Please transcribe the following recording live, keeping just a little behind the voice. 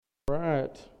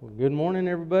right. Well, good morning,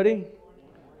 everybody.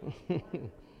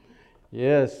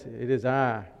 Yes, it is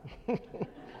I.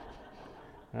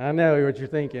 I know what you're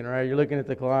thinking, right? You're looking at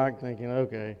the clock, thinking,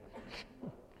 okay.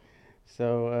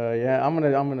 So yeah, I'm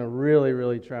gonna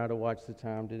really try to watch the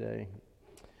time today.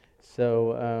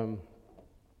 So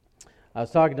I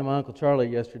was talking to my Uncle Charlie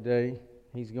yesterday.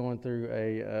 He's going through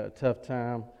a tough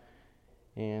time,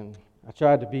 and I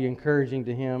tried to be encouraging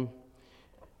to him.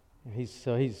 He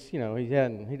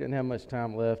didn't have much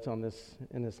time left in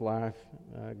this life.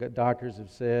 Doctors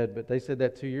have said, but they said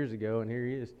that 2 years ago, and here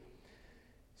he is.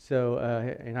 So,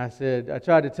 and I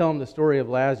tried to tell him the story of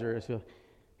Lazarus. So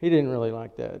he didn't really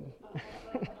like that.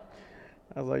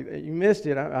 I was like, you missed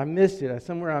it. I missed it.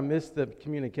 Somewhere I missed the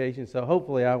communication. So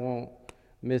hopefully I won't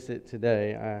miss it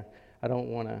today. I don't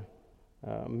want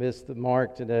to miss the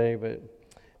mark today, but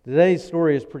today's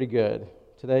story is pretty good.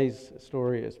 Today's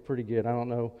story is pretty good. I don't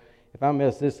know if I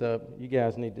mess this up. You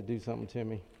guys need to do something to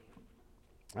me.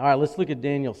 All right, let's look at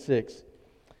Daniel 6.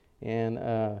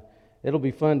 And it'll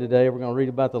be fun today. We're going to read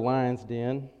about the lion's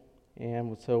den.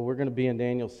 And so we're going to be in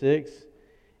Daniel 6.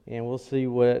 And we'll see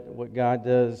what God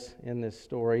does in this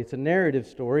story. It's a narrative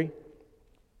story.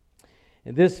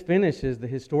 And this finishes the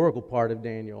historical part of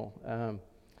Daniel.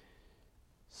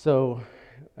 So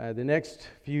the next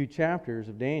few chapters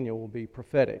of Daniel will be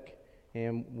prophetic.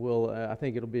 And I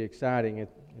think it'll be exciting.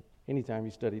 Anytime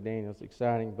you study Daniel, it's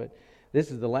exciting. But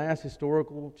this is the last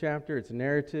historical chapter. It's a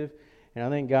narrative. And I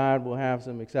think God will have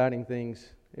some exciting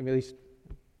things. At least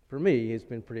for me, it's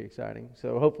been pretty exciting.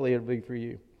 So hopefully it'll be for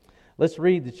you. Let's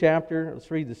read the chapter. Let's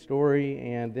read the story.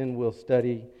 And then we'll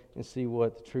study and see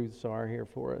what the truths are here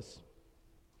for us.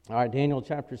 All right, Daniel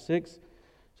chapter 6,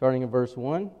 starting in verse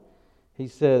 1. He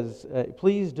says,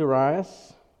 Please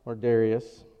Darius,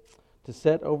 to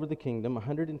set over the kingdom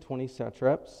 120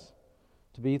 satraps,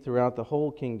 to be throughout the whole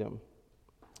kingdom,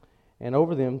 and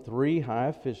over them 3 high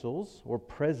officials, or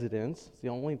presidents. It's the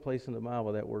only place in the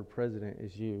Bible that word president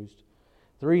is used.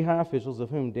 3 high officials, of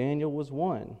whom Daniel was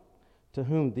one, to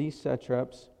whom these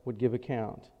satraps would give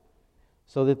account,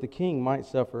 so that the king might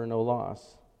suffer no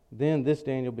loss. Then this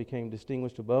Daniel became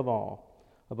distinguished above all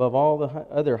the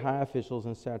other high officials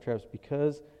and satraps,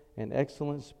 because an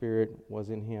excellent spirit was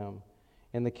in him.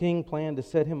 And the king planned to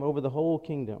set him over the whole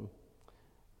kingdom.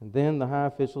 And then the high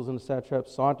officials and the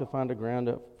satraps sought to find a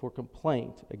ground for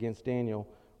complaint against Daniel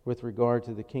with regard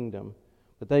to the kingdom.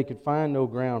 But they could find no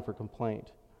ground for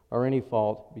complaint or any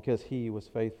fault, because he was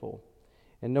faithful.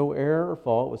 And no error or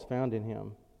fault was found in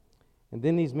him. And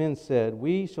then these men said,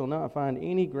 We shall not find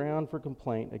any ground for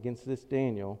complaint against this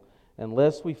Daniel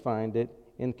unless we find it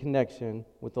in connection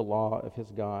with the law of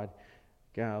his God.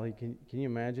 Golly, can you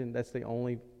imagine? That's the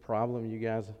only problem you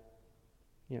guys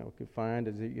could find,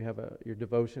 is that you have your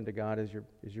devotion to God is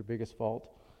your biggest fault.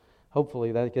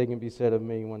 Hopefully that can be said of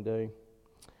me one day.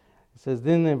 It says,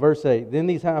 then in verse 8, Then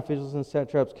these high officials and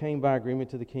satraps came by agreement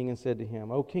to the king and said to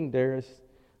him, O King Darius,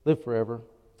 live forever.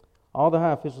 All the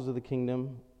high officials of the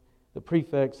kingdom, the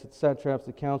prefects, the satraps,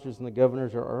 the counselors, and the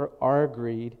governors are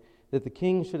agreed that the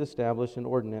king should establish an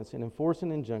ordinance and enforce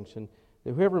an injunction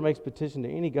that whoever makes petition to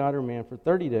any god or man for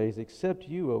 30 days, except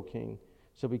you, O king,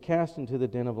 shall be cast into the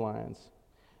den of lions.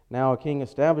 Now a king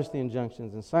established the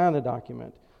injunctions and signed the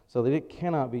document, so that it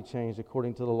cannot be changed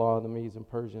according to the law of the Medes and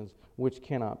Persians, which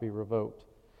cannot be revoked.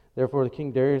 Therefore the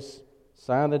king Darius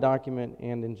signed the document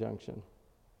and injunction.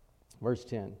 Verse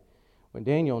 10, When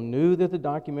Daniel knew that the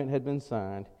document had been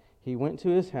signed, he went to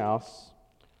his house,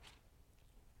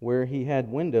 where he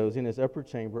had windows in his upper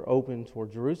chamber open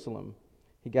toward Jerusalem.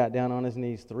 He got down on his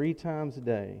knees 3 times a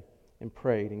day and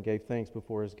prayed and gave thanks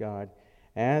before his God,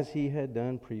 as he had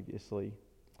done previously.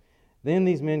 Then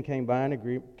these men came by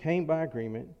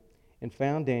agreement and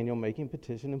found Daniel making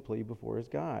petition and plea before his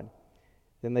God.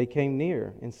 Then they came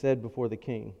near and said before the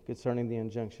king concerning the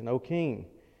injunction, O king,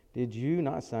 did you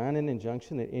not sign an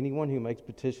injunction that anyone who makes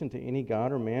petition to any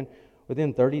god or man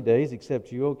within 30 days,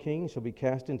 except you, O king, shall be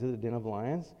cast into the den of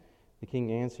lions? The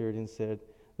king answered and said,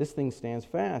 This thing stands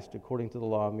fast according to the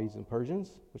law of Medes and Persians,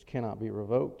 which cannot be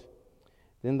revoked.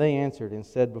 Then they answered and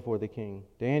said before the king,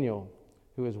 Daniel,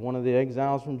 who is one of the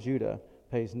exiles from Judah,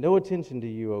 pays no attention to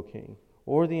you, O king,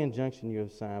 or the injunction you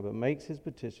have signed, but makes his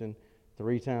petition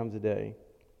 3 times a day.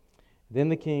 Then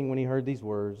the king, when he heard these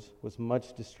words, was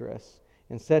much distressed,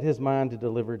 and set his mind to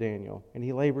deliver Daniel. And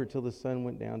he labored till the sun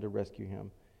went down to rescue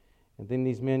him. And then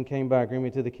these men came by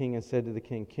agreement to the king and said to the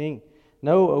king,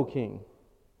 Know, O king,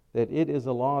 that it is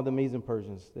the law of the Medes and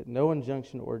Persians, that no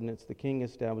injunction or ordinance the king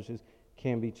establishes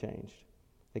can be changed.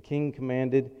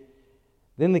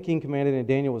 Then the king commanded, and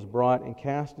Daniel was brought and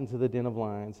cast into the den of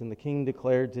lions. And the king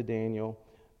declared to Daniel,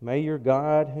 May your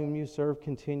God, whom you serve,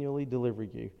 continually deliver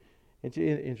you. It's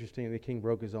interesting, the king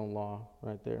broke his own law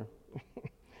right there.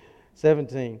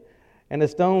 17. And a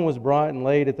stone was brought and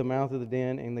laid at the mouth of the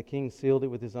den, and the king sealed it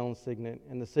with his own signet,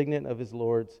 and the signet of his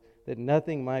lords, that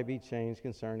nothing might be changed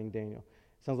concerning Daniel.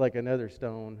 Sounds like another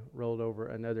stone rolled over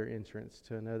another entrance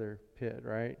to another pit,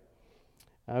 right?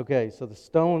 Okay, so the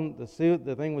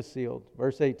thing was sealed.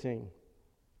 Verse 18.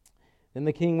 Then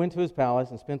the king went to his palace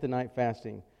and spent the night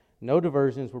fasting. No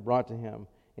diversions were brought to him,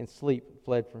 and sleep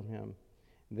fled from him.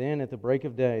 Then at the break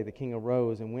of day the king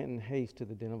arose and went in haste to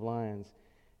the den of lions.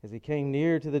 As he came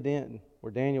near to the den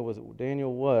where Daniel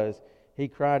was, he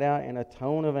cried out in a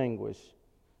tone of anguish.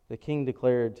 The king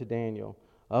declared to Daniel,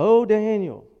 "O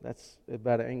Daniel," that's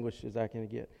about as anguish as I can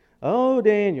get. "O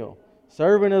Daniel,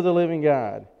 servant of the living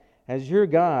God, has your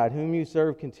God, whom you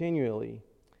serve continually,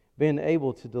 been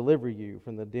able to deliver you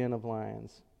from the den of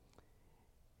lions?"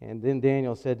 And then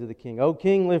Daniel said to the king, "O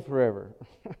king, live forever."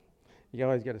 You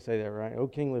always got to say that, right? "O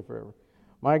king, live forever.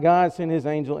 My God sent his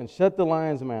angel and shut the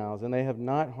lions' mouths, and they have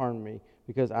not harmed me,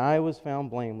 because I was found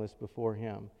blameless before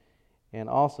him. And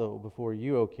also before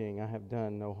you, O king, I have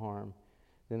done no harm."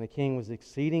 Then the king was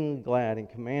exceedingly glad and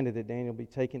commanded that Daniel be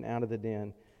taken out of the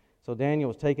den. So Daniel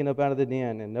was taken up out of the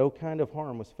den, and no kind of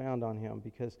harm was found on him,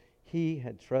 because he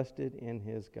had trusted in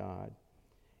his God.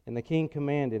 And the king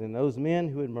commanded, and those men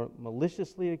who had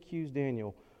maliciously accused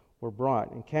Daniel were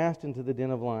brought and cast into the den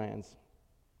of lions,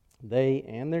 they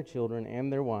and their children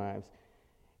and their wives.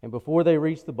 And before they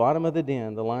reached the bottom of the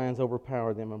den, the lions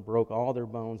overpowered them and broke all their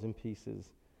bones in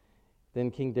pieces. Then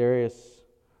King Darius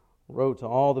wrote to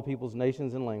all the peoples,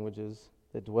 nations, and languages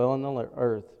that dwell on the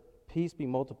earth, "Peace be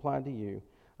multiplied to you.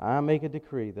 I make a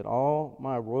decree that all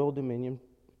my royal dominion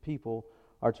people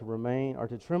are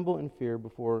to tremble in fear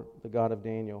before the God of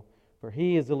Daniel. For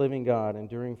he is the living God,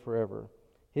 enduring forever.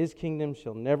 His kingdom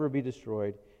shall never be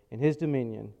destroyed, and his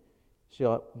dominion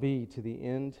shall be to the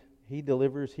end. He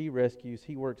delivers, he rescues,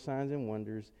 he works signs and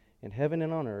wonders in heaven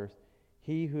and on earth.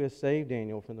 He who has saved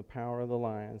Daniel from the power of the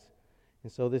lions."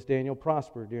 And so this Daniel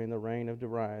prospered during the reign of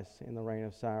Darius and the reign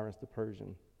of Cyrus the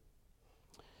Persian.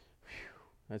 Whew,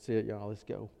 that's it, y'all. Let's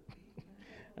go.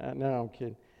 No, I'm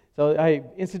kidding. So,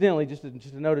 incidentally, just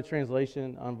a note of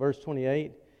translation on verse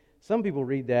 28. Some people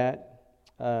read that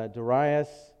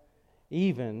Darius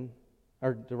even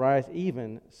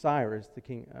Cyrus, the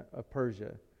king of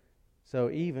Persia. So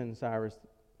even Cyrus,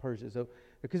 Persia. So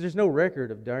because there's no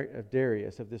record of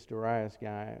Darius, of this Darius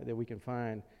guy that we can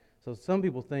find. So some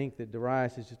people think that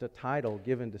Darius is just a title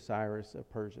given to Cyrus of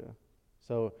Persia.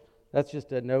 So that's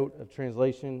just a note of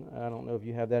translation. I don't know if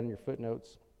you have that in your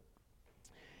footnotes.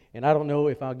 And I don't know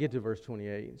if I'll get to verse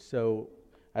 28. So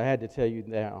I had to tell you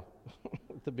now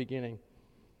at the beginning.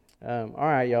 All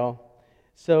right, y'all.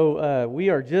 So we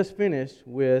are just finished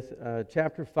with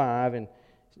chapter 5. And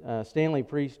Stanley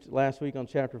preached last week on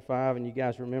chapter 5. And you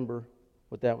guys remember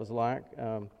what that was like.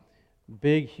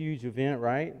 Big, huge event,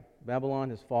 right? Babylon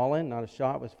has fallen. Not a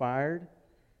shot was fired.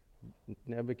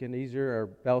 Nebuchadnezzar or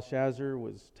Belshazzar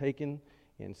was taken.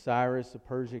 And Cyrus of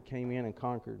Persia came in and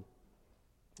conquered.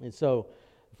 And so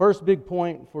the first big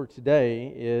point for today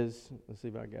is, let's see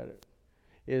if I got it,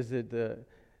 is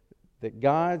that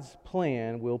God's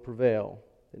plan will prevail.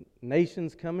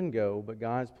 Nations come and go, but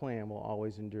God's plan will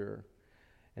always endure.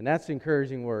 And that's an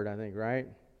encouraging word, I think, right?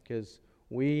 Because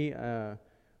we have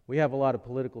a lot of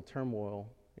political turmoil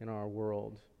in our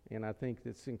world. And I think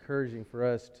it's encouraging for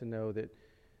us to know that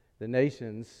the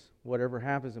nations, whatever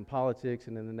happens in politics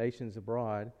and in the nations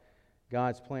abroad,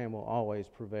 God's plan will always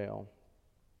prevail.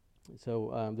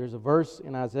 So there's a verse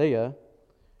in Isaiah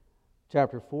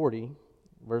chapter 40,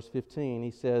 verse 15.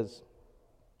 He says,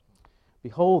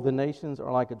 "Behold, the nations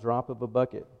are like a drop of a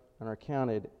bucket and are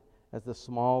counted as the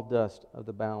small dust of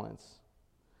the balance."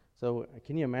 So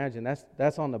can you imagine?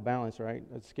 That's on the balance, right?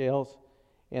 The scales.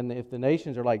 And if the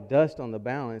nations are like dust on the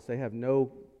balance, they have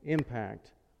no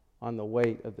impact on the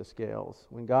weight of the scales.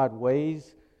 When God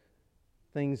weighs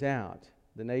things out,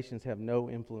 the nations have no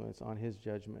influence on His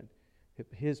judgment.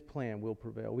 His plan will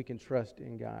prevail. We can trust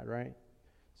in God, right?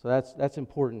 So that's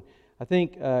important. I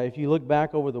think if you look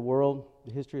back over the world,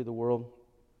 the history of the world,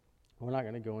 we're not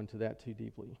going to go into that too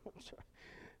deeply.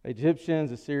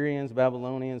 Egyptians, Assyrians,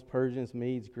 Babylonians, Persians,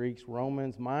 Medes, Greeks,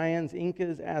 Romans, Mayans,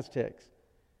 Incas, Aztecs.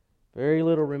 Very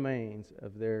little remains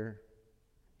of their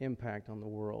impact on the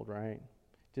world, right?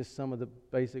 Just some of the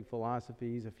basic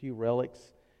philosophies, a few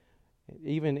relics.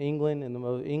 Even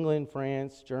England,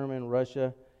 France, Germany,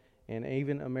 Russia, and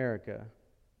even America.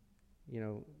 You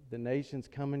know, the nations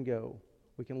come and go.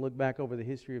 We can look back over the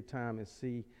history of time and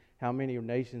see how many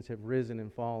nations have risen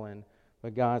and fallen,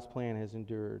 but God's plan has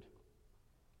endured.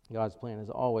 God's plan is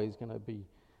always going to be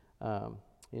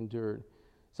endured.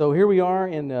 So here we are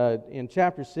in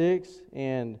chapter 6,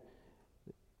 and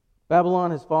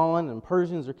Babylon has fallen, and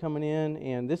Persians are coming in,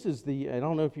 and this is I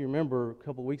don't know if you remember, a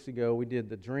couple weeks ago we did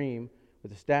the dream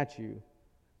with the statue,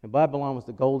 and Babylon was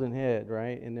the golden head,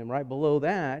 right? And then right below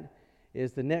that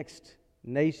is the next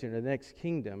nation, the next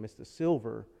kingdom. It's the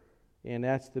silver, and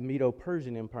that's the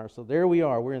Medo-Persian Empire. So there we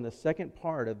are. We're in the second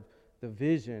part of the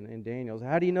vision in Daniel. So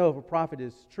how do you know if a prophet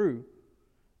is true?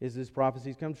 Is this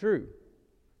prophecy's come true?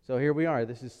 So here we are.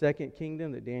 This is second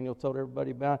kingdom that Daniel told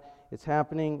everybody about. It's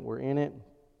happening. We're in it.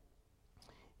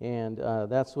 And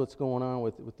that's what's going on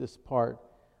with this part.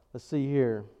 Let's see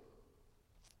here.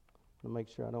 To make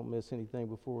sure I don't miss anything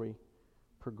before we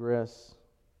progress.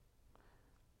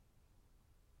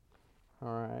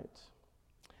 All right.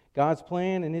 God's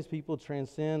plan and His people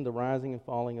transcend the rising and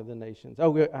falling of the nations.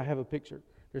 Oh, I have a picture.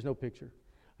 There's no picture.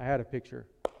 I had a picture.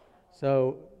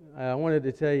 So I wanted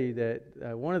to tell you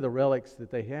that one of the relics that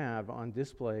they have on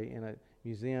display in a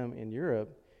museum in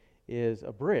Europe is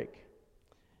a brick.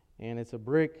 And it's a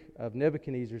brick of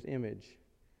Nebuchadnezzar's image.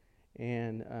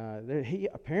 And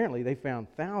apparently they found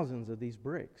thousands of these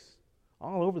bricks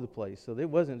all over the place. So it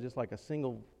wasn't just like a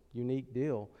single unique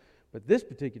deal. But this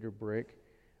particular brick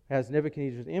has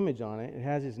Nebuchadnezzar's image on it. It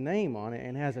has his name on it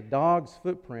and has a dog's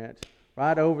footprint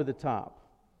right over the top.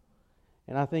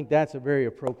 And I think that's a very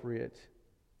appropriate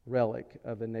relic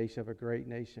of a nation, of a great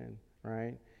nation,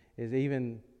 right? Is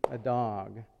even a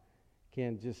dog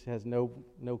has no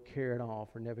care at all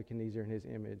for Nebuchadnezzar and his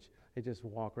image. They just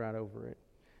walk right over it.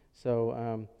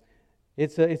 So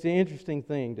it's an interesting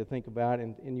thing to think about,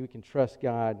 and you can trust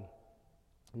God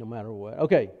no matter what.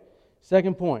 Okay,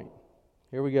 second point.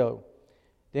 Here we go.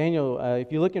 Daniel,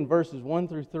 if you look in verses 1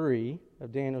 through 3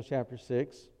 of Daniel chapter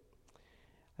 6,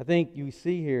 I think you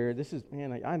see here, this is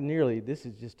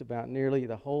just about nearly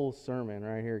the whole sermon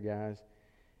right here, guys.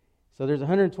 So there's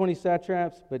 120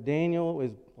 satraps, but Daniel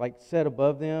is like set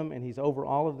above them, and he's over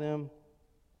all of them.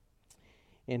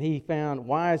 And he found,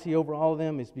 why is he over all of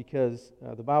them? Is because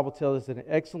the Bible tells us that an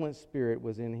excellent spirit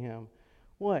was in him.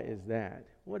 What is that?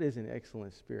 What is an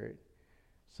excellent spirit?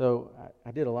 So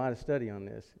I did a lot of study on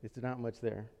this. It's not much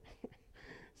there.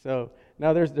 So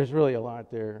now there's really a lot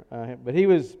there. But he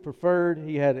was preferred.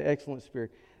 He had an excellent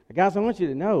spirit. Guys, I want you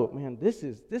to know, man, this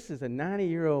is a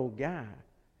 90-year-old guy.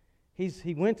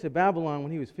 He went to Babylon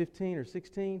when he was 15 or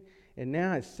 16, and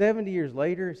now it's 70 years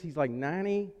later. He's like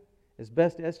 90, as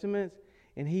best estimates,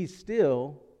 and he's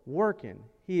still working.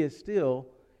 He is still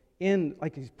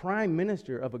he's prime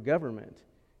minister of a government.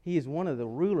 He is one of the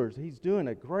rulers. He's doing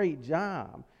a great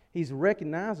job. He's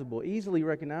recognizable, easily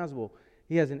recognizable.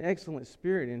 He has an excellent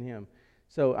spirit in him.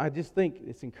 So I just think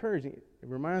it's encouraging. It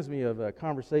reminds me of a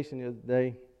conversation the other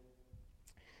day.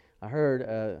 I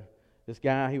heard this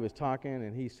guy, he was talking,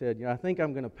 and he said, I think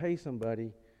I'm going to pay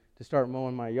somebody to start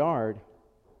mowing my yard.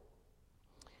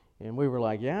 And we were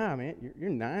like, yeah, man,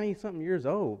 you're 90-something years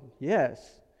old.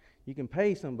 Yes, you can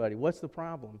pay somebody. What's the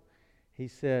problem? He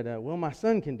said, well, my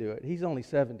son can do it. He's only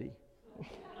 70.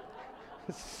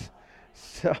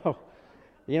 So,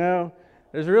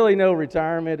 there's really no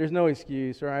retirement. There's no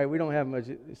excuse, right? We don't have much,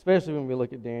 especially when we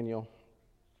look at Daniel.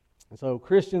 So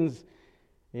Christians,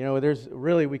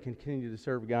 we continue to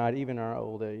serve God even in our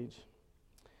old age.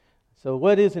 So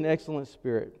what is an excellent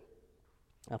spirit?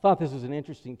 I thought this was an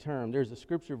interesting term. There's a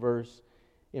scripture verse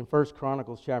in 1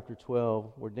 Chronicles chapter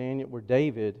 12 where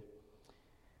David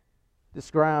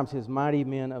describes his mighty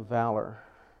men of valor.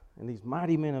 And these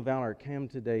mighty men of valor came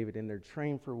to David and they're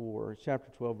trained for war.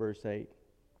 Chapter 12, verse 8.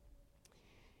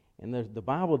 And the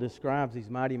Bible describes these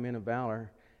mighty men of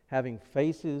valor having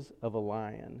faces of a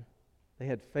lion. They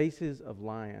had faces of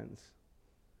lions.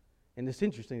 And it's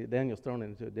interesting that Daniel's thrown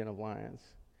into a den of lions.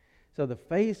 So the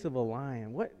face of a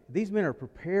lion, these men are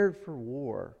prepared for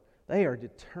war. They are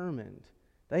determined.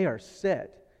 They are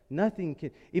set.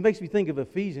 It makes me think of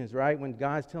Ephesians, right? When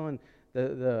God's telling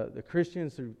the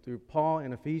Christians through Paul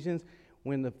in Ephesians,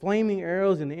 when the flaming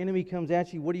arrows and the enemy comes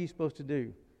at you, what are you supposed to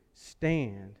do?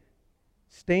 Stand.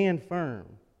 Stand firm.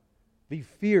 Be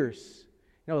fierce.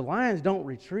 Lions don't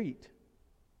retreat.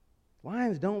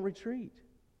 Lions don't retreat.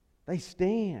 They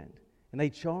stand and they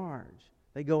charge.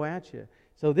 They go at you.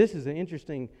 So this is an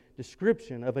interesting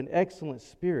description of an excellent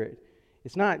spirit.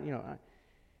 It's not,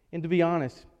 and to be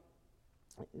honest,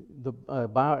 the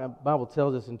Bible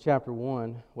tells us in chapter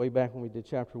 1, way back when we did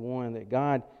chapter 1, that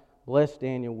God blessed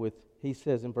Daniel with, he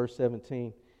says in verse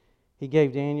 17, he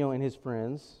gave Daniel and his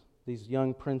friends, these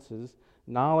young princes,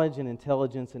 knowledge and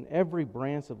intelligence in every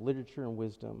branch of literature and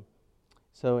wisdom.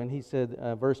 So, and he said,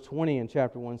 verse 20 in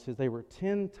chapter 1 says, they were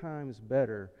 10 times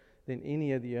better than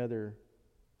any of the other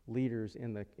leaders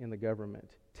in the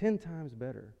government. 10 times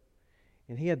better.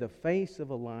 And he had the face of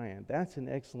a lion. That's an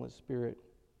excellent spirit.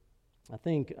 I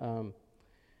think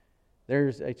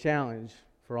there's a challenge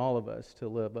for all of us to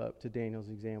live up to Daniel's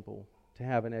example, to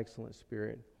have an excellent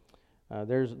spirit.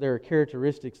 There are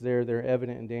characteristics there that are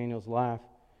evident in Daniel's life.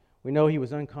 We know he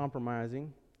was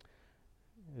uncompromising.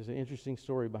 There's an interesting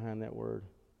story behind that word,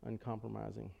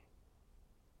 uncompromising.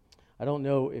 I don't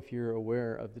know if you're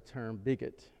aware of the term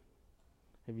bigot.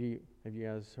 Have you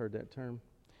guys heard that term?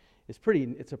 It's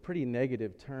a pretty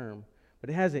negative term, but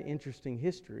it has an interesting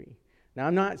history. Now,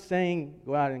 I'm not saying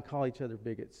go out and call each other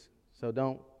bigots, so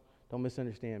don't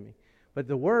misunderstand me. But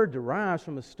the word derives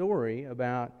from a story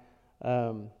about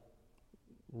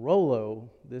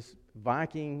Rollo, this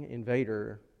Viking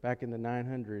invader back in the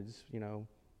 900s,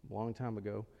 a long time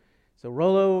ago. So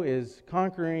Rollo is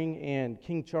conquering, and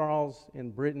King Charles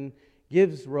in Britain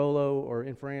gives Rollo, or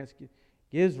in France,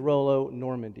 gives Rollo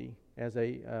Normandy as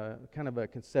a kind of a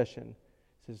concession.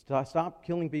 Says, stop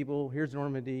killing people, here's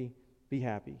Normandy, be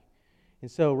happy. And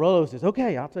so Rollo says,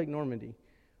 okay, I'll take Normandy.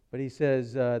 But he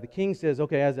says, the king says,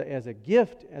 okay, as a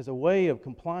gift, as a way of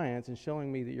compliance and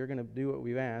showing me that you're going to do what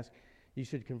we've asked, you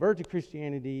should convert to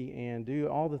Christianity and do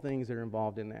all the things that are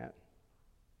involved in that.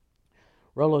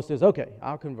 Rollo says, okay,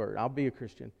 I'll convert, I'll be a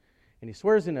Christian. And he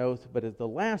swears an oath, but the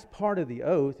last part of the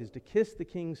oath is to kiss the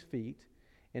king's feet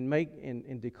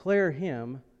and declare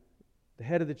him the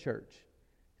head of the church.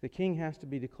 The king has to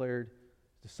be declared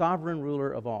the sovereign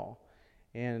ruler of all.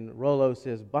 And Rollo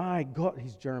says, by God,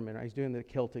 he's German, right? He's doing the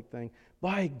Celtic thing.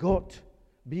 By God,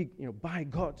 by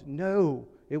God, no,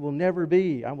 it will never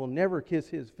be. I will never kiss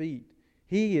his feet.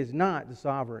 He is not the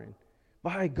sovereign.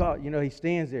 By God, he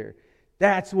stands there.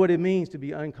 That's what it means to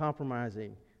be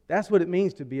uncompromising. That's what it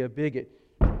means to be a bigot.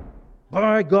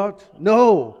 By God,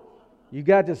 no. You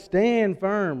got to stand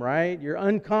firm, right? You're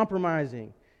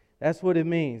uncompromising. That's what it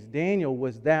means. Daniel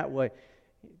was that way.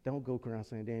 Don't go around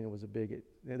saying Daniel was a bigot.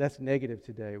 That's negative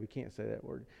today. We can't say that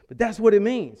word. But that's what it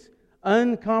means.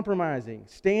 Uncompromising,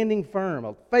 standing firm,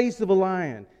 a face of a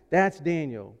lion. That's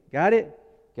Daniel. Got it?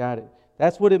 Got it.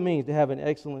 That's what it means to have an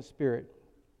excellent spirit.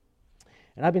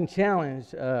 And I've been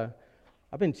challenged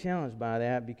by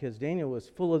that because Daniel was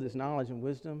full of this knowledge and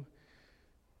wisdom.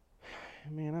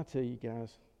 Man, I tell you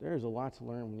guys, there's a lot to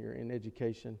learn when you're in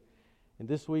education. And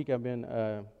this week I've been,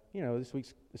 this week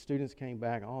the students came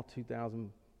back, all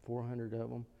 2,400 of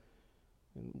them.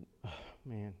 And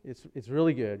man, it's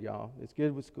really good, y'all. It's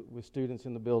good with students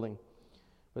in the building.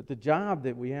 But the job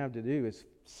that we have to do is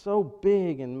so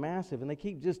big and massive, and they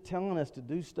keep just telling us to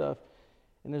do stuff.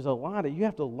 And there's you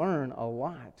have to learn a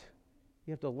lot.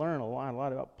 You have to learn a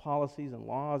lot about policies and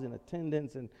laws and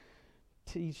attendance and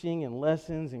teaching and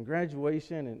lessons and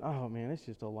graduation. And oh man, it's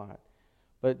just a lot.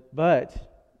 But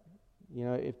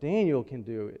if Daniel can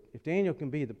do it, if Daniel can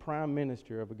be the prime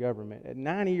minister of a government at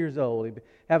 90 years old,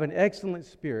 have an excellent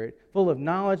spirit, full of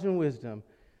knowledge and wisdom,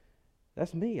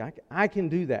 that's me. I can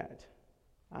do that.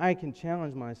 I can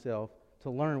challenge myself to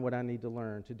learn what I need to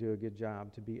learn to do a good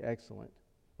job, to be excellent,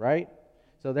 right?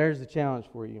 So there's the challenge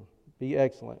for you. Be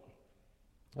excellent.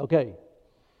 Okay,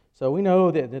 so we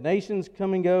know that the nations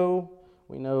come and go.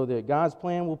 We know that God's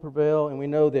plan will prevail, and we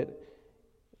know that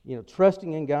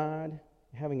trusting in God,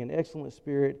 having an excellent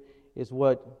spirit is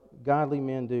what godly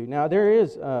men do. Now there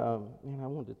is, I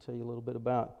wanted to tell you a little bit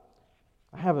about.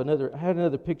 I had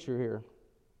another picture here.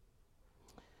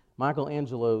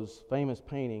 Michelangelo's famous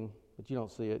painting, but you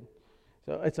don't see it,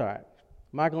 so it's all right.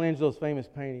 Michelangelo's famous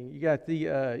painting. You got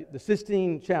the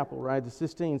Sistine Chapel, right? The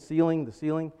Sistine ceiling, the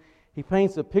ceiling. He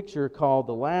paints a picture called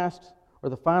The Last or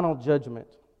the Final Judgment.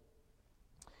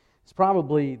 It's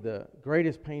probably the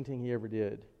greatest painting he ever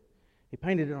did. He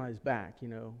painted it on his back,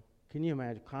 Can you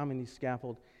imagine climbing these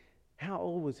scaffolds? How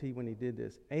old was he when he did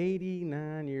this?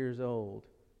 89 years old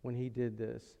when he did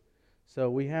this. So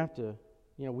we have to,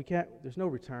 there's no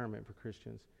retirement for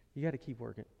Christians. You got to keep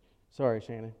working. Sorry,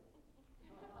 Shannon.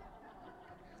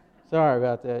 Sorry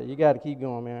about that. You got to keep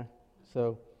going, man.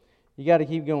 So you got to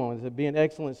keep going. Be an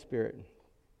excellent spirit.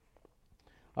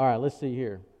 All right, let's see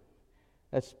here.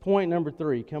 That's point number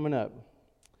 3 coming up.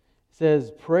 It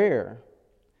says prayer.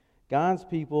 God's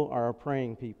people are a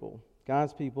praying people.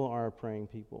 God's people are a praying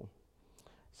people.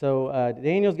 So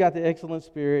Daniel's got the excellent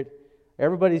spirit.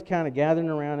 Everybody's kind of gathering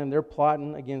around him. They're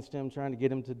plotting against him, trying to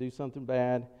get him to do something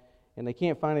bad. And they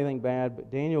can't find anything bad,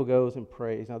 but Daniel goes and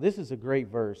prays. Now, this is a great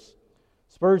verse.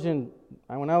 Spurgeon,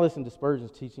 when I listened to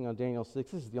Spurgeon's teaching on Daniel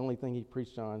 6, this is the only thing he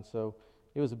preached on, so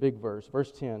it was a big verse.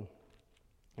 Verse 10.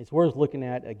 It's worth looking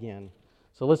at again.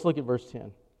 So let's look at verse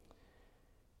 10.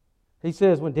 He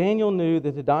says, when Daniel knew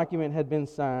that the document had been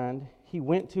signed, he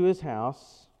went to his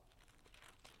house.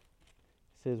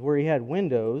 says, where he had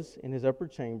windows in his upper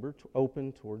chamber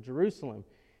open toward Jerusalem.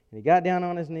 And he got down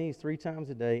on his knees 3 times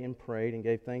a day and prayed and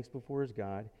gave thanks before his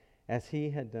God, as he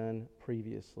had done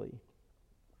previously.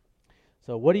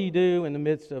 So what do you do in the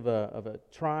midst of a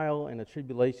trial and a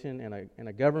tribulation and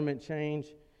a government change?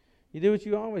 You do what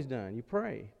you always done. You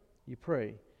pray. You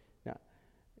pray. Now,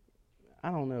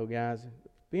 I don't know, guys.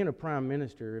 Being a prime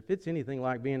minister, if it's anything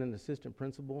like being an assistant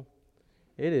principal,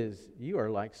 you are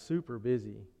like super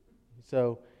busy.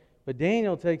 So, but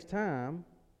Daniel takes time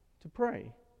to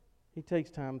pray. He takes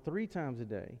time 3 times a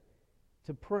day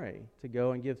to pray, to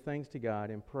go and give thanks to God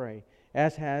and pray,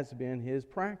 as has been his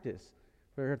practice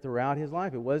throughout his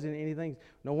life. It wasn't anything.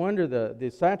 No wonder the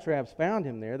satraps found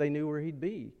him there. They knew where he'd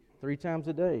be 3 times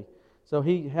a day. So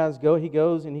he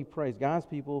goes and he prays. God's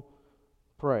people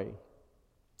pray.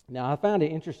 Now, I found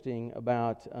it interesting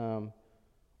about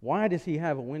why does he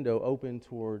have a window open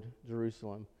toward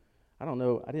Jerusalem? I don't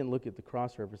know. I didn't look at the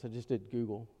cross-reference. I just did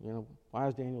Google. Why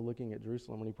is Daniel looking at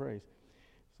Jerusalem when he prays?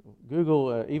 So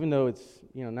Google, even though it's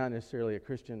not necessarily a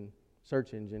Christian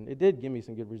search engine, it did give me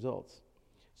some good results.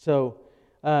 So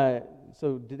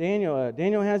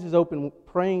Daniel has his open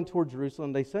praying toward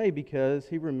Jerusalem, they say, because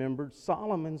he remembered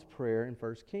Solomon's prayer in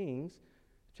 1 Kings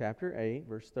chapter 8,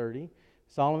 verse 30.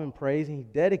 Solomon prays and he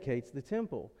dedicates the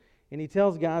temple. And he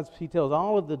tells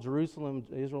all of the Jerusalem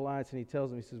Israelites, and he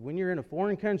says, when you're in a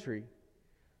foreign country,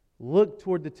 look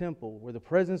toward the temple where the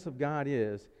presence of God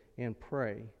is and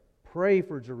pray. Pray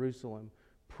for Jerusalem.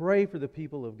 Pray for the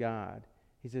people of God.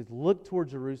 He says, look toward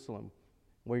Jerusalem.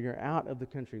 Where you're out of the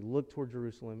country, look toward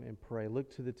Jerusalem and pray.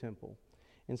 Look to the temple.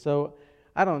 And so,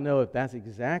 I don't know if that's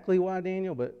exactly why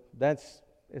Daniel, but that's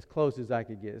as close as I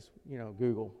could get. It's,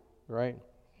 Google, right?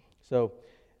 So,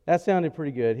 that sounded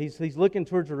pretty good. He's looking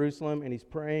toward Jerusalem, and he's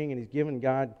praying, and he's giving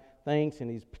God thanks, and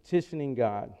he's petitioning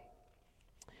God.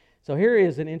 So here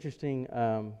is an interesting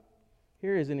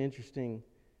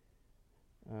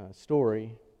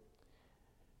story.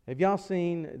 Have y'all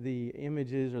seen the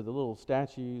images or the little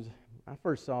statues? I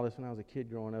first saw this when I was a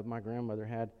kid growing up. My grandmother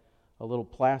had a little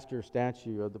plaster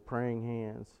statue of the praying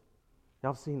hands.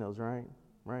 Y'all seen those, right?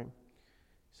 Right.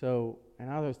 So,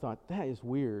 and I always thought, that is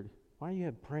weird. Why do you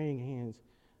have praying hands?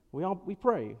 We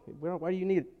pray. Why do you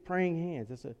need praying hands?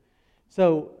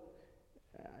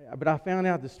 But I found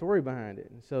out the story behind it.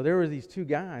 So there were these 2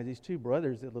 guys, these 2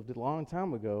 brothers that lived a long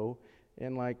time ago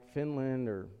in like Finland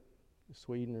or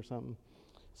Sweden or something.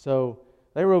 So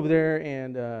they were over there,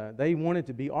 and they wanted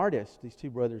to be artists. These 2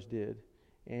 brothers did,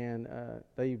 and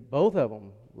both of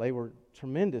them were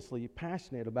tremendously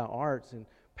passionate about arts and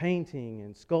painting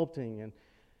and sculpting,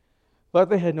 but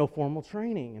they had no formal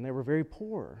training, and they were very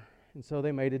poor. And so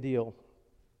they made a deal.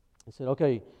 They said,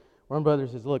 okay, one brother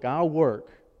says, look, I'll work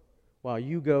while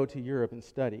you go to Europe and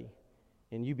study,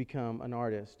 and you become an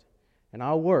artist. And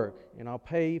I'll work, and I'll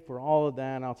pay for all of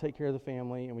that, and I'll take care of the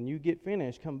family. And when you get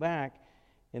finished, come back,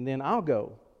 and then I'll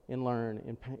go and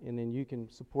learn, and then you can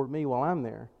support me while I'm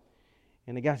there.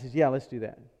 And the guy says, yeah, let's do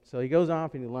that. So he goes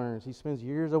off and he learns. He spends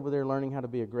years over there learning how to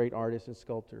be a great artist and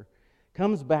sculptor.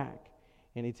 Comes back.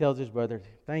 And he tells his brother,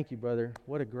 thank you, brother.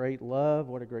 What a great love.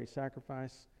 What a great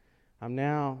sacrifice. I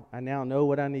now know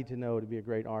what I need to know to be a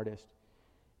great artist.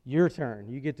 Your turn.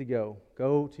 You get to go.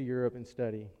 Go to Europe and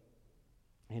study.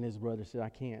 And his brother said, I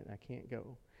can't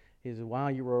go. He said, while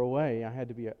you were away,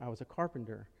 I was a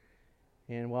carpenter.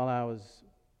 And while I was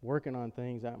working on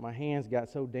things, my hands got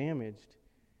so damaged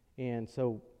and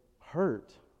so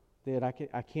hurt that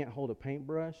I can't hold a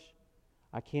paintbrush.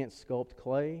 I can't sculpt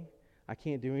clay. I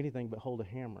can't do anything but hold a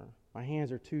hammer. My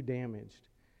hands are too damaged.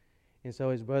 And so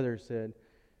his brother said,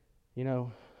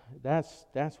 that's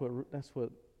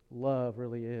what love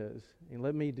really is. And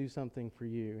let me do something for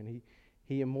you. And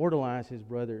he immortalized his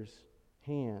brother's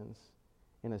hands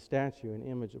in a statue, an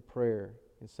image of prayer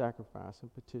and sacrifice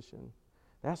and petition.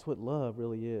 That's what love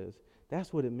really is.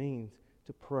 That's what it means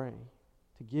to pray,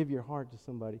 to give your heart to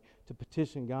somebody, to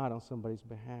petition God on somebody's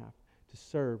behalf, to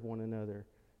serve one another,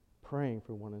 praying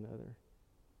for one another.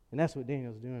 And that's what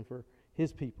Daniel's doing for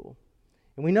his people.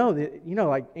 And we know that,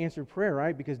 like answered prayer,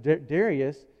 right? Because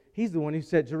Darius, he's the one who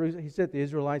set the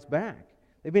Israelites back.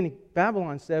 They've been in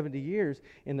Babylon 70 years.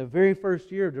 In the very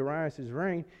first year of Darius'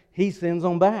 reign, he sends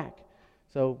them back.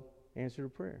 So,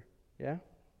 answered prayer. Yeah?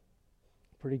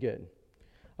 Pretty good.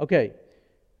 Okay.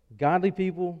 Godly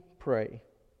people pray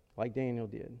like Daniel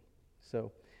did.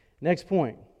 So, next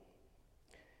point.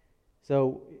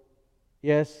 So,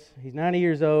 yes, he's 90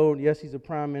 years old. Yes, he's a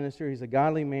prime minister. He's a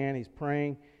godly man. He's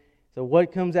praying. So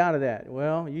what comes out of that?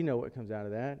 Well, you know what comes out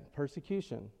of that.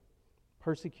 Persecution.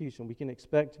 Persecution. We can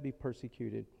expect to be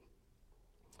persecuted.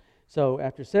 So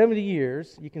after 70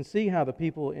 years, you can see how the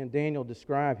people in Daniel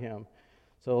describe him.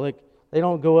 So like they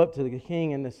don't go up to the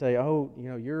king and they say, oh,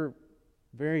 you're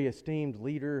very esteemed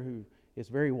leader who is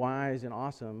very wise and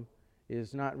awesome,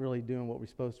 is not really doing what we're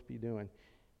supposed to be doing.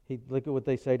 Look at what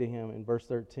they say to him in verse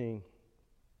 13.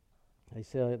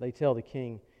 They tell the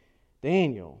king,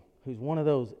 Daniel, who's one of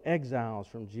those exiles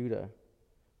from Judah,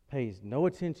 pays no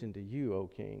attention to you, O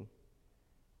king.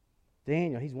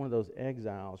 Daniel, he's one of those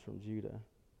exiles from Judah.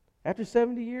 After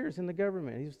 70 years in the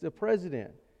government, he's the president.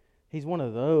 He's one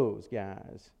of those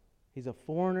guys. He's a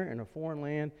foreigner in a foreign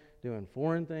land doing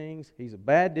foreign things. He's a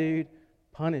bad dude.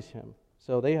 Punish him.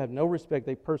 So they have no respect.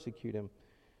 They persecute him.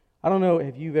 I don't know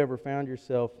if you've ever found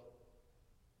yourself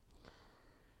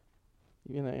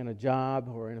in a job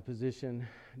or in a position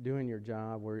doing your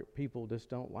job where people just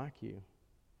don't like you.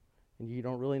 And you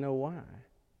don't really know why.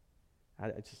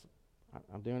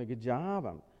 I'm doing a good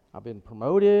job. I've been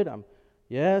promoted. I'm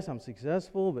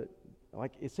successful, but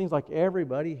it seems like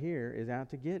everybody here is out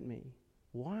to get me.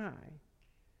 Why?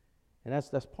 And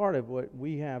that's part of what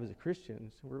we have as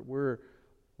Christians. We're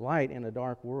light in a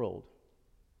dark world.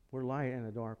 We're light in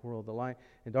a dark world. The light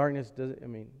and darkness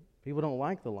people don't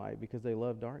like the light because they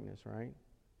love darkness, right?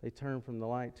 They turn from the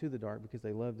light to the dark because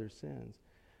they love their sins.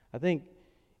 I think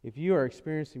if you are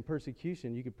experiencing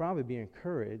persecution, you could probably be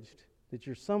encouraged that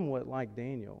you're somewhat like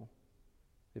Daniel.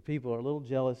 That people are a little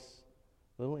jealous,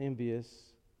 a little envious,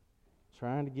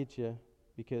 trying to get you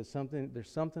because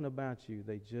there's something about you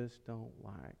they just don't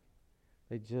like.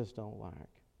 They just don't like.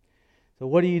 So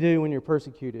what do you do when you're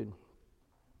persecuted?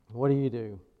 What do you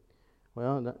do?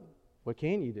 Well, what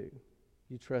can you do?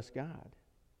 You trust God.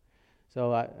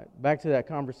 So back to that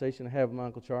conversation I had with my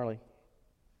Uncle Charlie.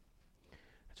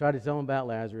 I tried to tell him about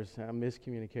Lazarus. I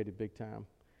miscommunicated big time.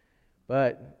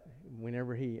 But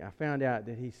whenever I found out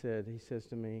that he says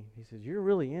to me, you're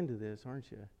really into this,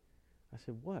 aren't you? I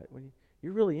said, what?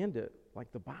 You're really into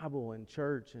like the Bible and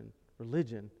church and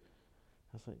religion.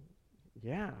 I was like,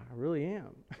 yeah, I really am.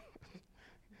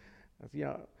 I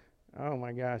said, oh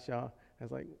my gosh, y'all. I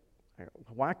was like,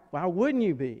 why wouldn't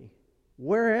you be?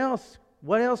 Where else?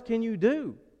 What else can you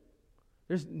do?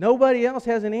 Nobody else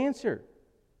has an answer.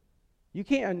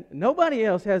 Nobody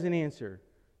else has an answer.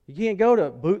 You can't go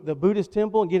to the Buddhist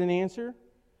temple and get an answer.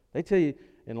 They tell you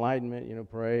enlightenment,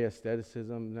 pray,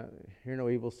 asceticism, hear no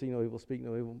evil, see no evil, speak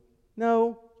no evil.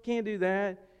 No, you can't do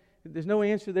that. There's no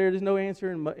answer there. There's no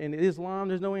answer in Islam.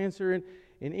 There's no answer in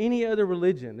any other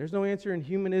religion. There's no answer in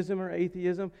humanism or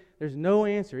atheism. There's no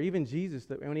answer. Even Jesus,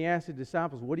 when he asked his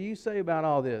disciples, what do you say about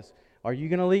all this? Are you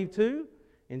going to leave too?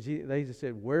 And they just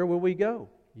said, where will we go?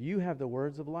 You have the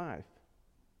words of life.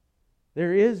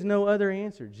 There is no other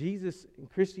answer. Jesus in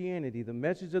Christianity, the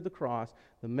message of the cross,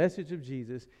 the message of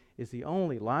Jesus is the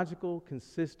only logical,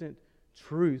 consistent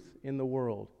truth in the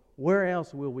world. Where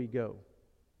else will we go?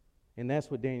 And that's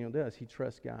what Daniel does. He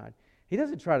trusts God. He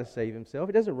doesn't try to save himself.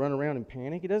 He doesn't run around in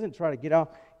panic. He doesn't try to get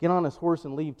on his horse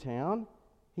and leave town.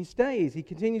 He stays. He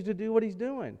continues to do what he's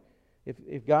doing.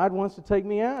 If God wants to take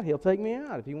me out, he'll take me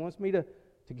out. If he wants me to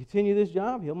continue this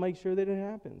job, he'll make sure that it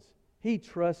happens. He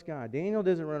trusts God. Daniel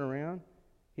doesn't run around.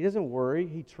 He doesn't worry.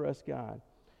 He trusts God.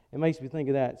 It makes me think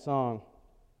of that song,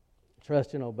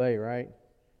 Trust and Obey, right?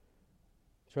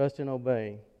 Trust and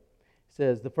obey. It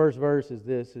says, the first verse is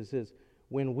this. It says,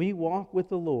 when we walk with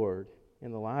the Lord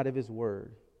in the light of his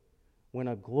word, when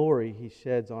a glory he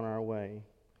sheds on our way,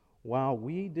 while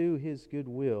we do his good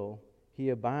will, he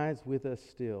abides with us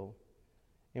still,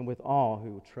 and with all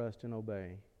who trust and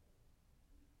obey.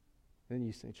 Then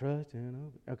you say, trust and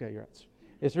obey. Okay, you're right.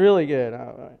 It's really good.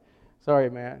 Sorry,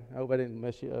 Matt. I hope I didn't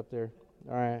mess you up there.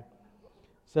 All right.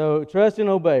 So trust and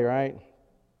obey, right?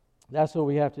 That's what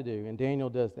we have to do, and Daniel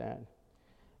does that.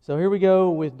 So here we go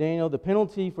with Daniel. The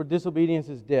penalty for disobedience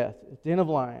is death. A den of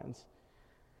lions.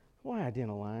 Why a den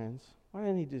of lions? Why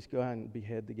didn't he just go out and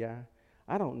behead the guy?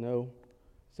 I don't know.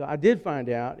 So I did find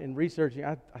out in researching,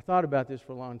 I thought about this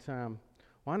for a long time.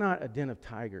 Why not a den of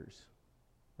tigers?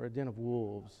 Or a den of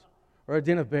wolves? Or a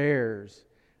den of bears?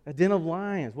 A den of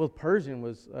lions? Well, the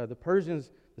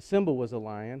Persians, the symbol was a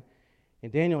lion.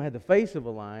 And Daniel had the face of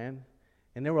a lion.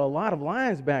 And there were a lot of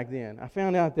lions back then. I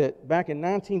found out that back in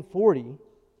 1940,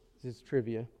 this is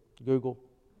trivia, Google.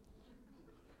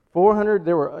 In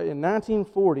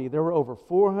 1940, there were over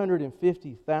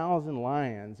 450,000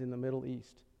 lions in the Middle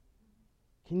East.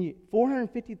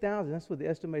 450,000, that's what the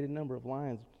estimated number of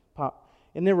lions pop.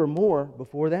 And there were more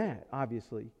before that,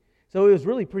 obviously. So it was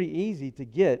really pretty easy to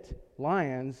get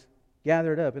lions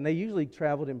gathered up. And they usually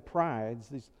traveled in prides,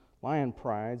 these lion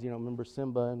prides. Remember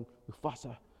Simba and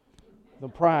Mufasa, the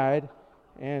pride.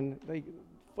 And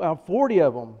 40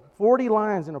 of them, 40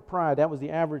 lions in a pride. That was the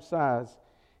average size.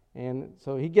 And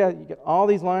so you got all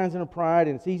these lions in a pride,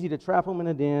 and it's easy to trap them in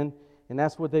a den. And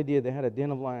that's what they did. They had a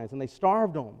den of lions, and they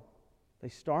starved them. They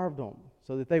starved them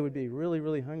so that they would be really,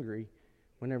 really hungry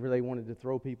whenever they wanted to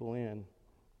throw people in.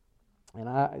 And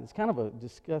it's kind of a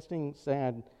disgusting,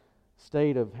 sad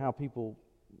state of how people,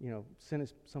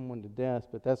 sentence someone to death.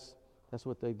 But that's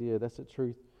what they did. That's the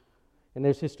truth. And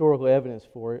there's historical evidence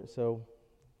for it. So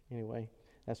anyway,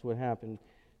 that's what happened.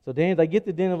 So they get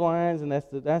the den of lions, and that's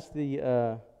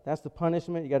the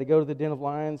punishment. You got to go to the den of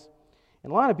lions.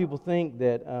 And a lot of people think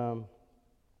that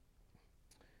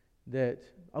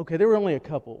okay, there were only a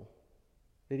couple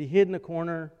that he hid in the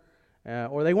corner,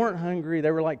 or they weren't hungry.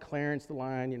 They were like Clarence the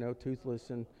lion, toothless,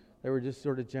 and they were just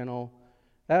sort of gentle.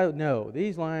 No,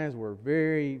 these lions were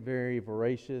very, very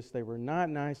voracious. They were not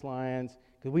nice lions.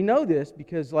 Because we know this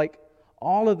because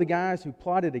all of the guys who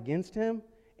plotted against him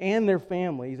and their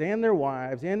families and their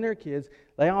wives and their kids,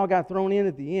 they all got thrown in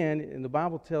at the end, and the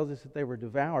Bible tells us that they were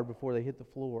devoured before they hit the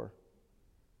floor.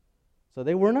 So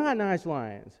they were not nice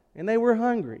lions, and they were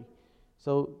hungry.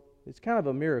 So it's kind of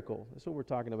a miracle. That's what we're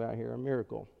talking about here, a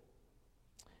miracle.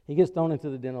 He gets thrown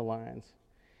into the den of lions.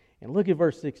 And look at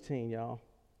verse 16, y'all.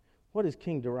 What does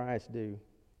King Darius do?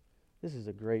 This is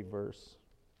a great verse.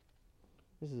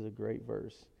 This is a great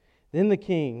verse. Then the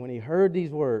king, when he heard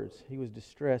these words, he was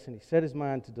distressed, and he set his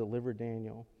mind to deliver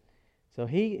Daniel. So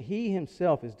he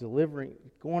himself is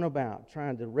going about,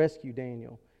 trying to rescue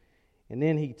Daniel. And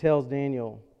then he tells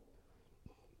Daniel,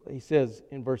 he says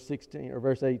in verse 16, or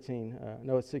verse 18,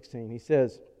 it's 16, he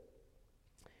says,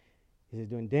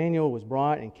 when Daniel was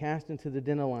brought and cast into the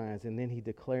den of lions, and then he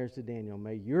declares to Daniel,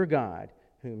 may your God,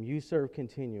 whom you serve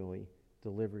continually,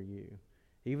 deliver you.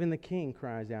 Even the king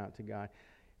cries out to God.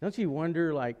 Don't you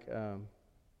wonder,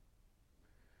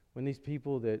 when these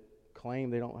people that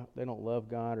claim they don't love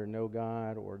God or know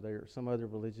God or they're some other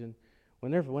religion,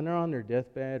 when they're on their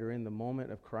deathbed or in the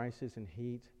moment of crisis and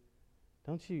heat,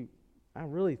 I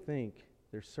really think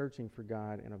they're searching for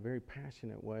God in a very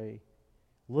passionate way,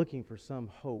 looking for some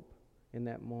hope in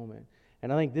that moment.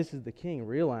 And I think this is the king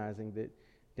realizing that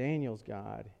Daniel's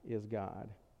God is God,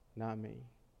 not me.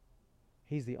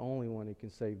 He's the only one who can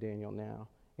save Daniel now.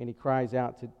 And he cries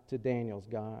out to Daniel's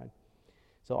God.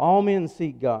 So all men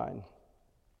seek God.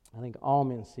 I think all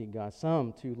men seek God.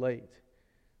 Some too late.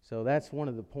 So that's one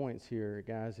of the points here,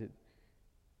 guys.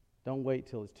 Don't wait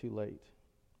till it's too late.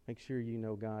 Make sure you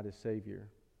know God as Savior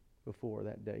before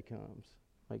that day comes.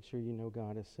 Make sure you know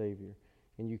God as Savior.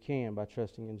 And you can by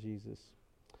trusting in Jesus.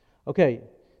 Okay,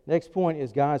 next point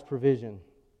is God's provision.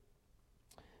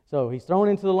 So he's thrown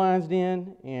into the lion's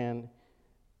den, and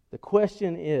the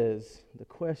question is,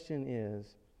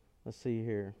 let's see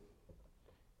here.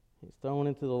 He's thrown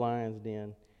into the lion's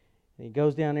den. And he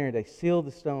goes down there, and they seal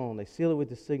the stone. They seal it with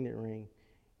the signet ring.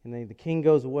 And then the king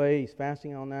goes away. He's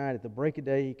fasting all night. At the break of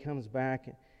day, he comes back,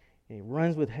 and he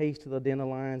runs with haste to the den of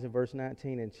lions in verse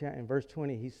 19. And in verse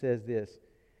 20, he says this.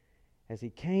 As he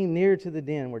came near to the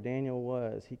den where Daniel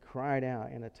was, he cried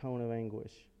out in a tone of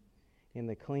anguish. And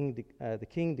the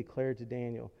king declared to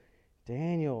Daniel,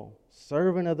 Daniel,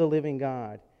 servant of the living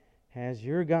God, has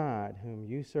your God, whom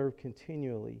you serve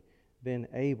continually, been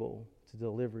able to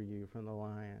deliver you from the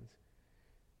lions?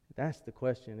 That's the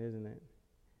question, isn't it?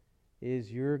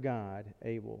 Is your God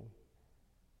able?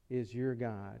 Is your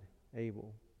God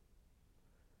able?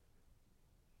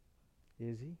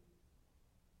 Is he?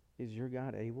 Is your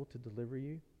God able to deliver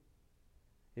you?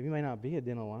 It may not be a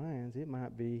den of lions. It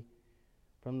might be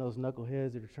from those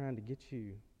knuckleheads that are trying to get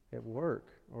you at work,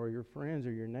 or your friends,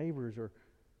 or your neighbors, or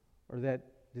that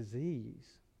disease,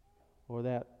 or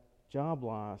that job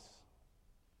loss,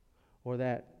 or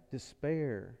that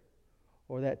despair,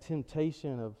 or that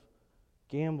temptation of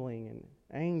gambling and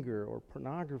anger, or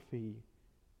pornography,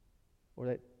 or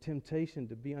that temptation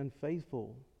to be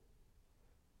unfaithful,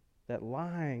 that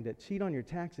lying, that cheat on your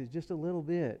taxes just a little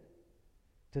bit,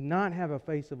 to not have a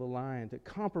face of a lion, to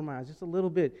compromise just a little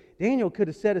bit. Daniel could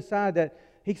have set aside that.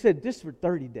 He said, this for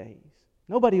 30 days.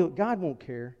 God won't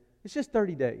care. It's just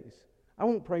 30 days. I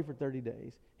won't pray for 30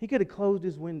 days. He could have closed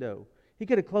his window. He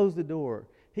could have closed the door.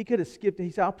 He could have skipped it.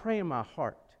 He said, I'll pray in my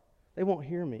heart. They won't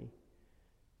hear me.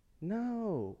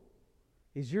 No.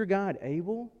 Is your God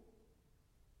able?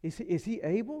 Is he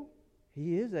able?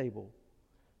 He is able.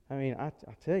 I mean, I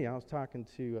tell you, I was talking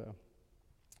to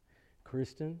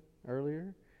Kristen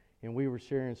earlier, and we were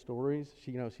sharing stories.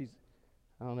 She's,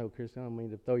 I don't know, Kristen, I don't mean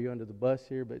to throw you under the bus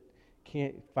here, but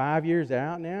 5 years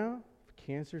out now,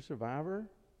 cancer survivor.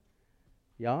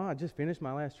 Y'all, I just finished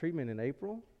my last treatment in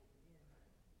April.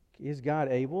 Is God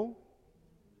able?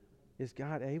 Is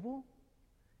God able?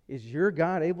 Is your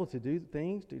God able to do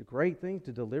things, do great things,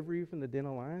 to deliver you from the den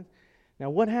of lions? Now,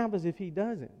 what happens if he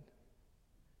doesn't?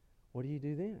 What do you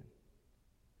do then?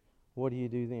 What do you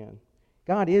do then?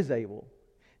 God is able.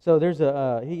 So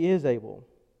he is able.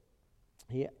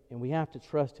 And we have to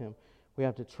trust him. We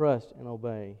have to trust and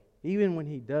obey, even when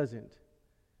he doesn't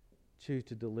choose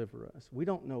to deliver us. We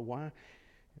don't know why. It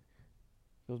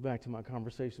goes back to my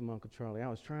conversation with Uncle Charlie. I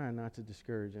was trying not to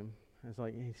discourage him. I was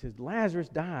like, he says, Lazarus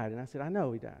died. And I said, I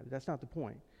know he died. That's not the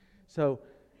point. So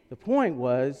the point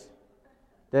was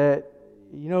that,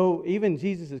 even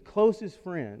Jesus' closest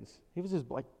friends, he was his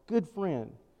good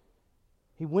friend.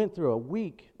 He went through a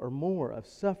week or more of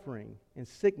suffering and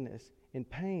sickness and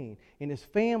pain. And his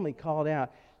family called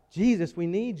out, Jesus, we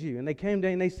need you. And they came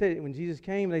down and they said, when Jesus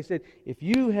came, they said, if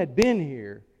you had been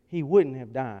here, he wouldn't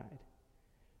have died.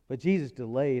 But Jesus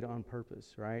delayed on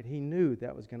purpose, right? He knew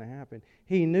that was going to happen.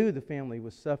 He knew the family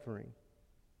was suffering.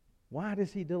 Why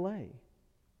does he delay?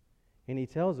 And he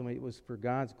tells them it was for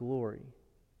God's glory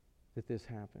that this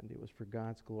happened. It was for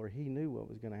God's glory. He knew what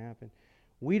was going to happen.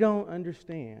 We don't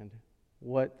understand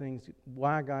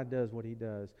why God does what he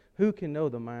does. Who can know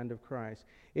the mind of Christ?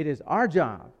 It is our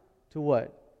job to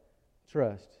what?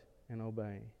 Trust and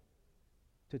obey.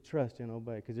 To trust and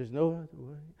obey. Because there's no other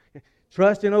way.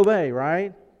 Trust and obey,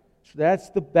 right? That's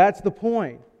the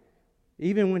point.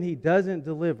 Even when he doesn't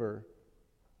deliver,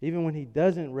 even when he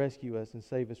doesn't rescue us and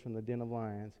save us from the den of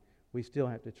lions, we still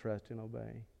have to trust and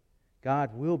obey.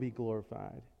 God will be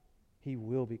glorified. He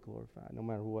will be glorified no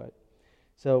matter what.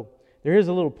 So there is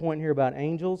a little point here about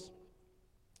angels.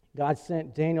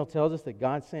 Daniel tells us that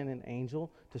God sent an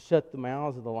angel to shut the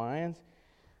mouths of the lions.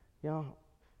 I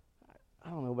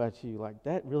don't know about you,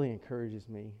 that really encourages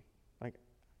me.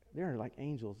 There are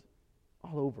angels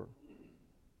all over.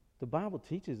 The Bible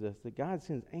teaches us that God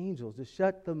sends angels to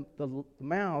shut the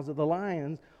mouths of the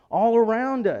lions all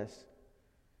around us.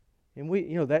 And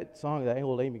we, that song, that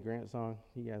old Amy Grant song,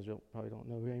 you guys probably don't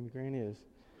know who Amy Grant is.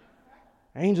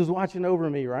 Angels watching over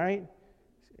me, right?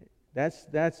 That's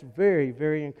very,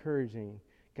 very encouraging.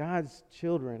 God's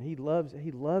children, He loves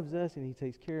us and He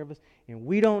takes care of us. And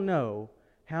we don't know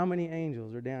how many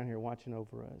angels are down here watching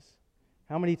over us.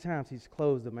 How many times He's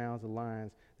closed the mouths of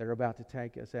lions that are about to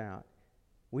take us out.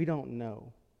 We don't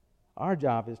know. Our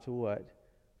job is to what?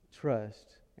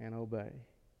 Trust and obey.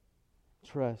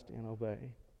 Trust and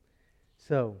obey.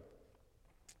 So,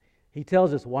 he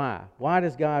tells us why. Why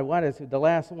does one of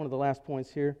the last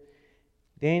points here,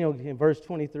 Daniel, in verse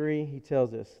 23, he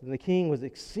tells us, and the king was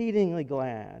exceedingly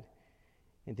glad,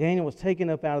 and Daniel was taken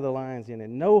up out of the lion's den,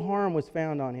 and no harm was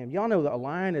found on him. Y'all know that a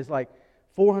lion is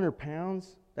 400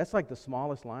 pounds. That's the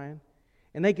smallest lion.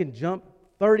 And they can jump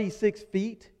 36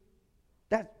 feet.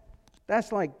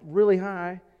 That's really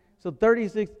high. So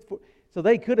 36 So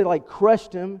they could have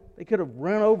crushed him. They could have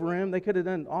run over him. They could have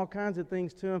done all kinds of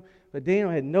things to him. But Daniel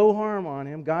had no harm on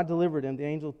him. God delivered him. The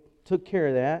angel took care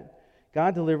of that.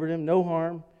 God delivered him, no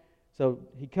harm. So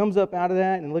he comes up out of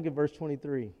that, and look at verse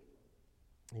 23.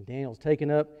 And Daniel's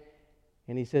taken up,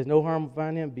 and he says, no harm will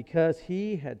find him because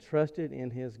he had trusted in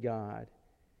his God.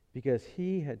 Because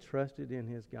he had trusted in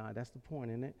his God. That's the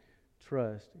point, isn't it?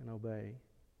 Trust and obey.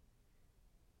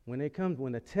 When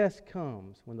the test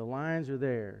comes, when the lions are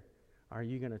there, are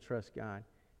you going to trust God?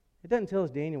 It doesn't tell us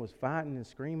Daniel was fighting and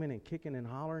screaming and kicking and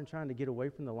hollering, trying to get away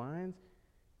from the lions.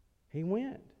 He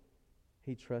went.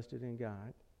 He trusted in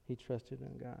God. He trusted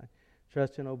in God.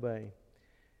 Trust and obey.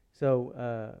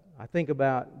 So I think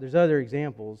about, there's other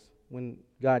examples when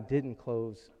God didn't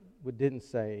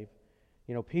save.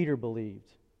 Peter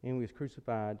believed, and he was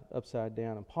crucified upside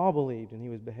down. And Paul believed, and he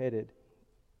was beheaded.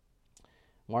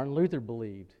 Martin Luther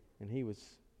believed, and he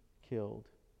was killed.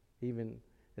 Even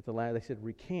at the last, they said,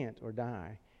 recant or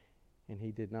die. And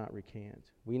he did not recant.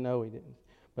 We know he didn't.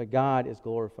 But God is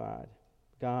glorified.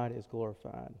 God is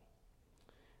glorified.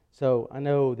 So I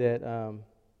know that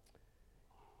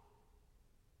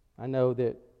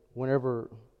whenever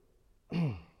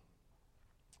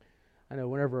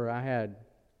I had,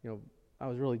 I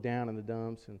was really down in the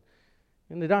dumps,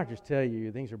 and the doctors tell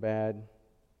you things are bad.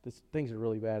 Things are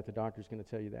really bad if the doctor's going to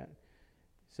tell you that.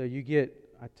 So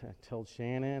I told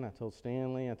Shannon, I told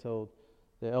Stanley, I told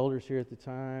the elders here at the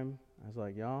time, I was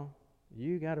like, y'all,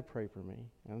 you got to pray for me.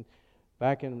 And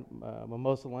back in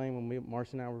Mimosa Lane when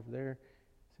Marcy and I were there,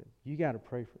 I said, you got to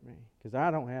pray for me because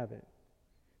I don't have it.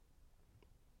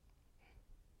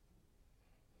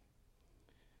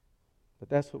 But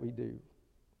that's what we do,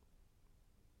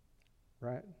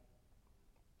 right?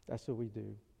 That's what we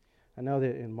do. I know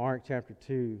that in Mark chapter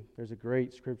 2, there's a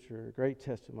great scripture, a great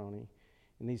testimony.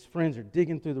 And these friends are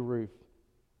digging through the roof.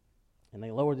 And they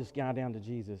lower this guy down to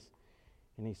Jesus.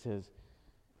 And he says,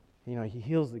 He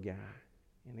heals the guy.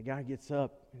 And the guy gets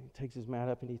up and he takes his mat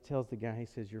up and he tells the guy, he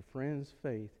says, your friend's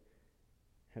faith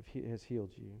has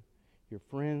healed you. Your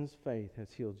friend's faith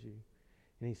has healed you.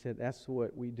 And he said, that's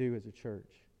what we do as a church.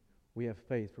 We have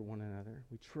faith for one another.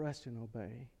 We trust and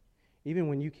obey. Even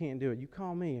when you can't do it, you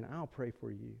call me and I'll pray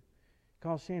for you.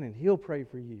 Call Shannon, he'll pray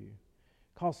for you.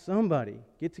 Call somebody.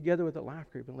 Get together with a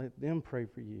life group and let them pray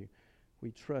for you.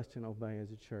 We trust and obey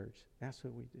as a church. That's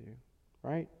what we do.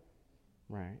 Right?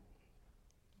 Right.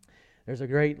 There's a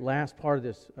great last part of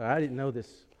this. I didn't know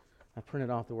this. I printed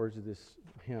off the words of this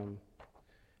hymn.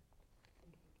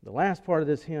 The last part of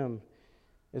this hymn,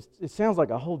 it sounds like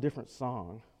a whole different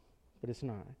song, but it's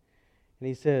not. And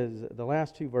he says, the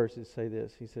last two verses say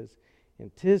this. He says,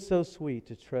 and 'tis so sweet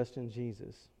to trust in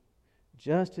Jesus,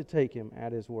 just to take him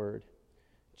at his word,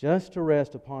 just to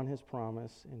rest upon his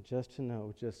promise, and just to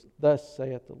know, just thus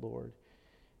saith the Lord.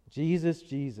 Jesus,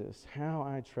 Jesus, how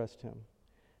I trust him,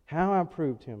 how I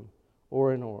proved him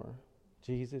o'er and o'er.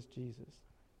 Jesus, Jesus.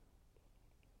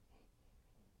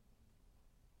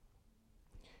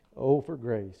 Oh, for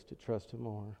grace to trust him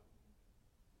more.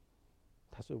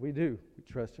 That's what we do. We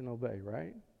trust and obey,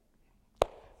 right?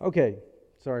 Okay,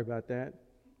 sorry about that.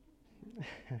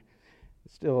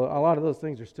 Still, a lot of those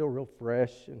things are still real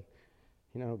fresh,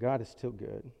 and God is still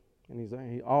good,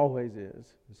 and He always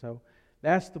is. And so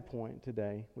that's the point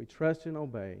today. We trust and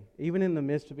obey, even in the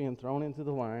midst of being thrown into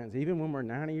the lions, even when we're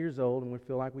 90 years old and we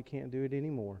feel like we can't do it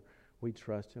anymore. We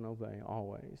trust and obey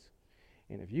always.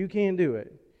 And if you can't do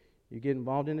it, you get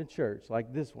involved in a church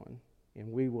like this one,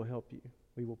 and we will help you.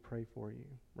 We will pray for you,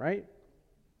 right?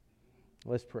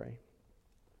 Let's pray.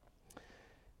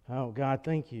 Oh, God,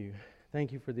 thank you.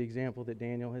 Thank you for the example that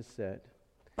Daniel has set.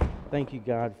 Thank you,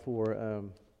 God, for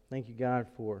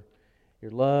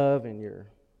your love and your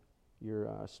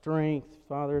strength,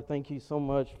 Father. Thank you so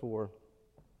much for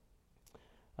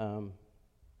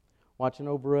watching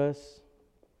over us.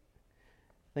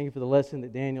 Thank you for the lesson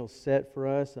that Daniel set for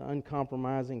us, the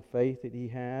uncompromising faith that he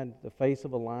had, the face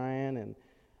of a lion.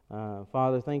 And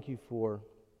Father, thank you for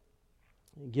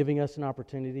giving us an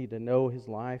opportunity to know his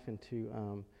life and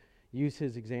to use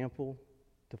his example,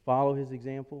 to follow his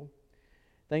example.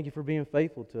 Thank you for being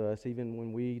faithful to us even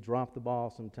when we drop the ball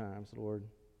sometimes, Lord.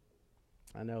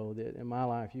 I know that in my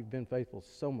life you've been faithful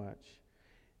so much.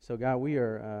 So God, we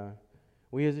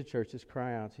as a church just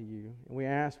cry out to you. And we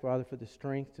ask, Father, for the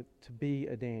strength to be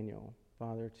a Daniel,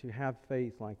 Father, to have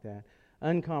faith like that,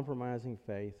 uncompromising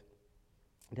faith,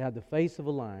 to have the face of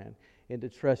a lion and to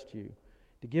trust you,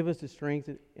 to give us the strength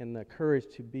and the courage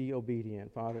to be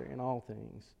obedient, Father, in all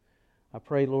things. I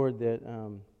pray, Lord, that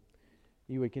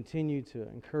you would continue to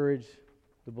encourage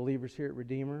the believers here at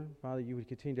Redeemer. Father, you would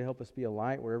continue to help us be a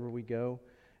light wherever we go.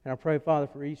 And I pray, Father,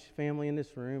 for each family in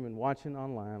this room and watching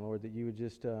online, Lord, that you would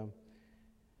just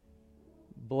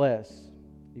bless,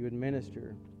 you would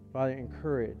minister, Father,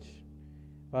 encourage.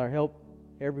 Father, help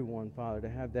everyone, Father, to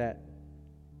have that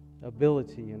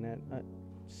ability and that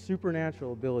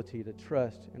supernatural ability to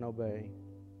trust and obey.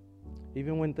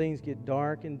 Even when things get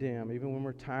dark and dim, even when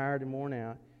we're tired and worn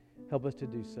out, help us to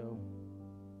do so.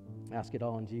 Ask it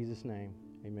all in Jesus' name.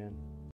 Amen.